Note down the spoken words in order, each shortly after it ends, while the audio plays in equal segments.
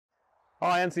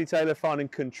Hi, Anthony Taylor, Fine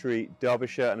and Country,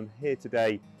 Derbyshire, and I'm here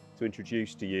today to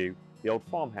introduce to you the old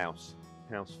farmhouse,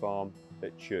 House Farm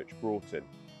at Church Broughton.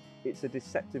 It's a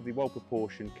deceptively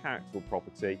well-proportioned, characterful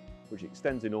property which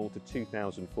extends in all to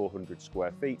 2,400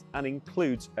 square feet and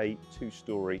includes a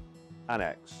two-storey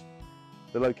annex.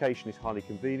 The location is highly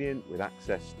convenient with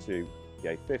access to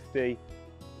the A50,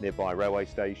 nearby railway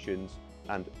stations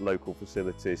and local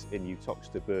facilities in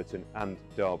Uttoxeter, Broughton and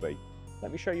Derby.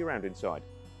 Let me show you around inside.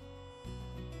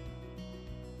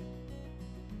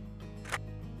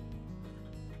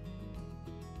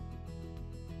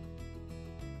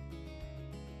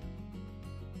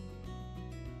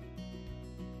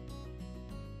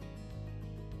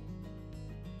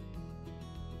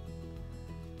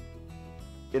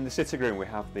 In the sitting room we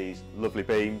have these lovely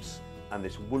beams and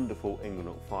this wonderful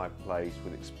England fireplace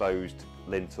with exposed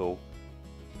lintel,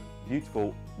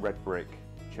 beautiful red brick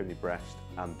chimney breast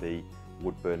and the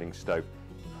wood burning stove,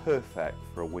 perfect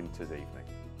for a winter's evening.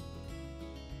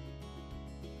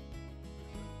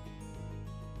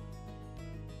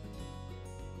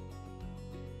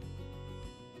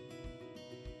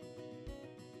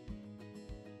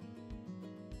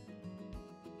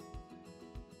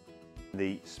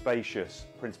 The spacious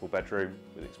principal bedroom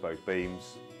with exposed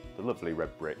beams, the lovely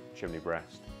red brick chimney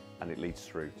breast, and it leads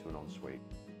through to an ensuite.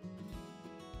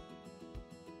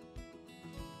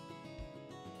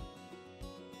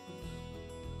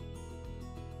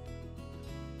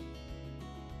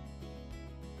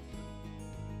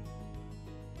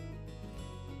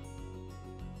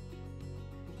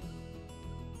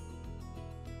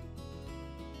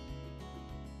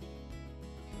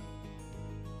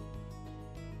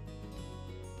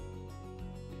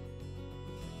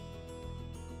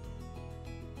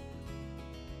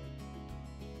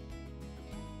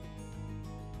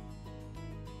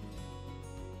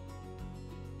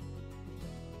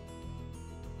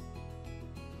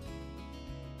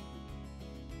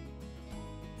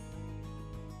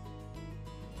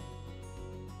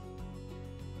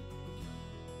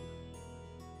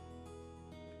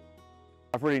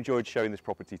 I've really enjoyed showing this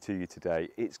property to you today.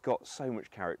 It's got so much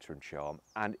character and charm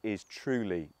and is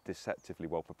truly deceptively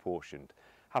well proportioned.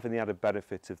 Having the added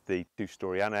benefit of the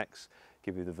two-storey annex,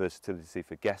 giving you the versatility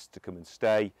for guests to come and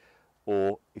stay,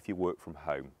 or if you work from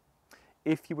home.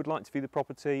 If you would like to view the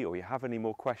property or you have any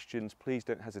more questions, please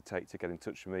don't hesitate to get in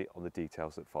touch with me on the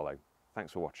details that follow.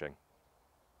 Thanks for watching.